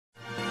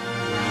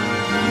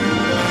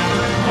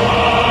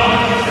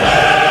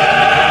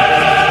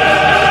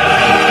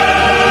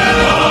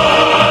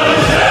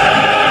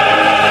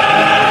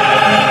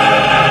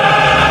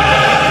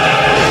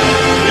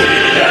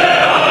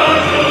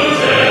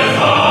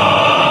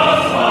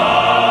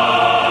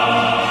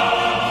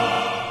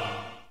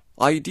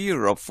idea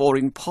of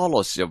foreign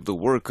policy of the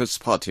Workers'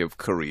 Party of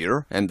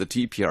Korea and the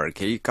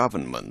DPRK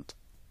government.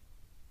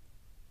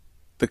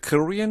 The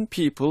Korean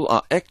people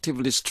are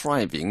actively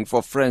striving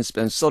for friendship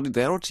and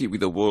solidarity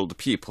with the world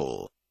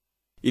people.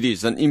 It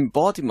is an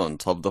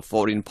embodiment of the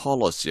foreign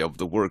policy of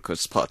the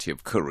Workers' Party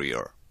of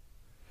Korea.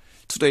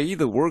 Today,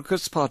 the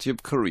Workers' Party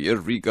of Korea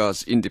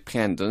regards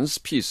independence,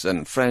 peace,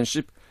 and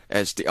friendship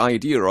as the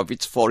idea of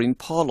its foreign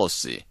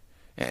policy,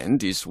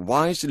 and is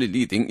wisely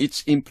leading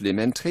its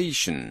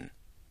implementation.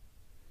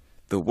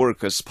 The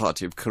Workers'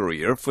 Party of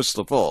Korea, first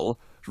of all,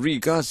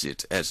 regards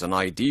it as an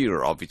idea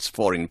of its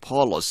foreign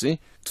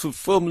policy to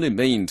firmly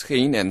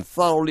maintain and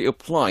thoroughly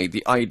apply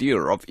the idea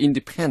of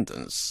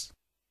independence.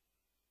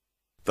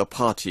 The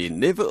party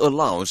never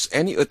allows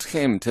any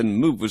attempt and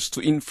moves to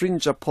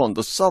infringe upon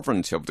the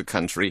sovereignty of the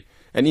country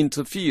and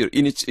interfere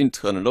in its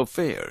internal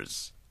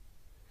affairs.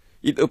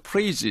 It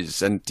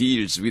appraises and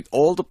deals with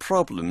all the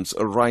problems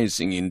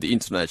arising in the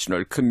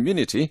international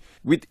community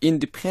with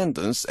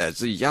independence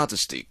as a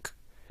yardstick,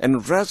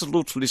 and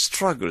resolutely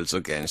struggles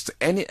against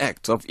any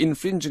act of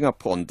infringing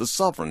upon the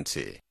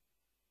sovereignty.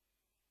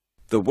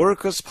 The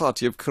Workers'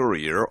 Party of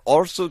Korea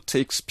also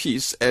takes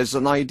peace as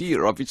an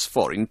idea of its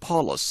foreign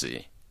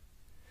policy.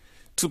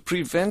 To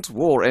prevent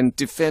war and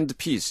defend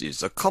peace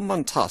is a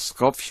common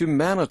task of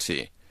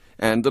humanity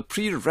and a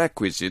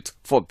prerequisite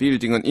for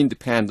building an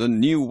independent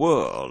new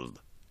world.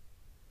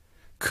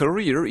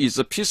 Korea is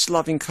a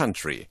peace-loving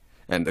country,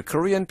 and the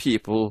Korean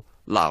people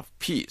love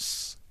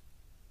peace.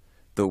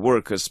 The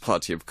Workers'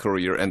 Party of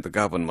Korea and the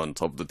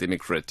government of the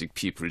Democratic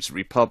People's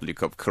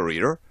Republic of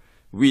Korea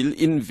will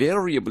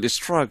invariably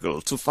struggle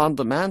to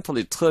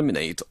fundamentally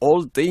terminate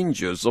all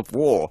dangers of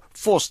war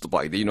forced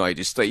by the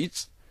United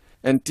States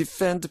and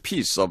defend the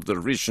peace of the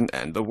region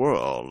and the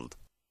world.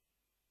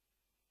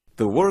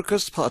 The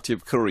Workers' Party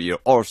of Korea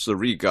also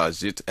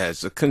regards it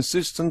as a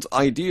consistent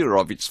idea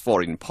of its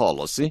foreign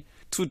policy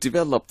to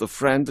develop the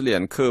friendly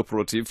and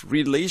cooperative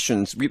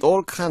relations with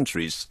all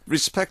countries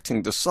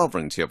respecting the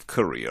sovereignty of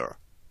Korea.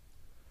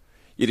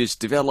 It is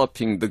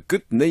developing the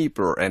good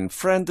neighbor and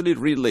friendly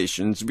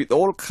relations with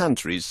all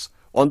countries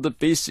on the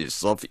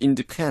basis of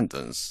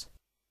independence.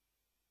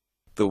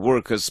 The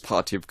Workers'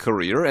 Party of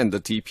Korea and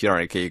the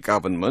DPRK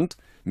government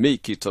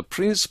make it a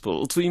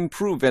principle to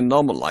improve and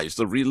normalize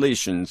the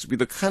relations with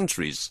the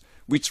countries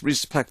which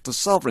respect the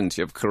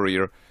sovereignty of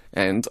Korea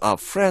and are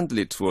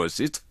friendly towards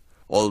it,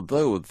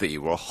 although they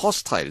were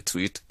hostile to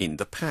it in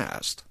the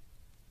past.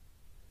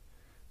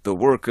 The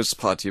Workers'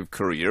 Party of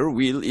Korea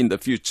will in the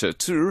future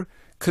too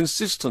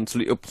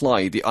consistently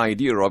apply the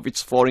idea of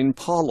its foreign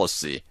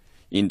policy,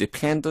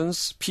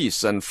 independence,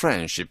 peace, and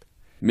friendship,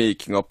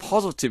 making a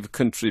positive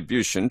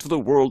contribution to the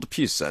world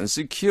peace and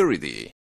security.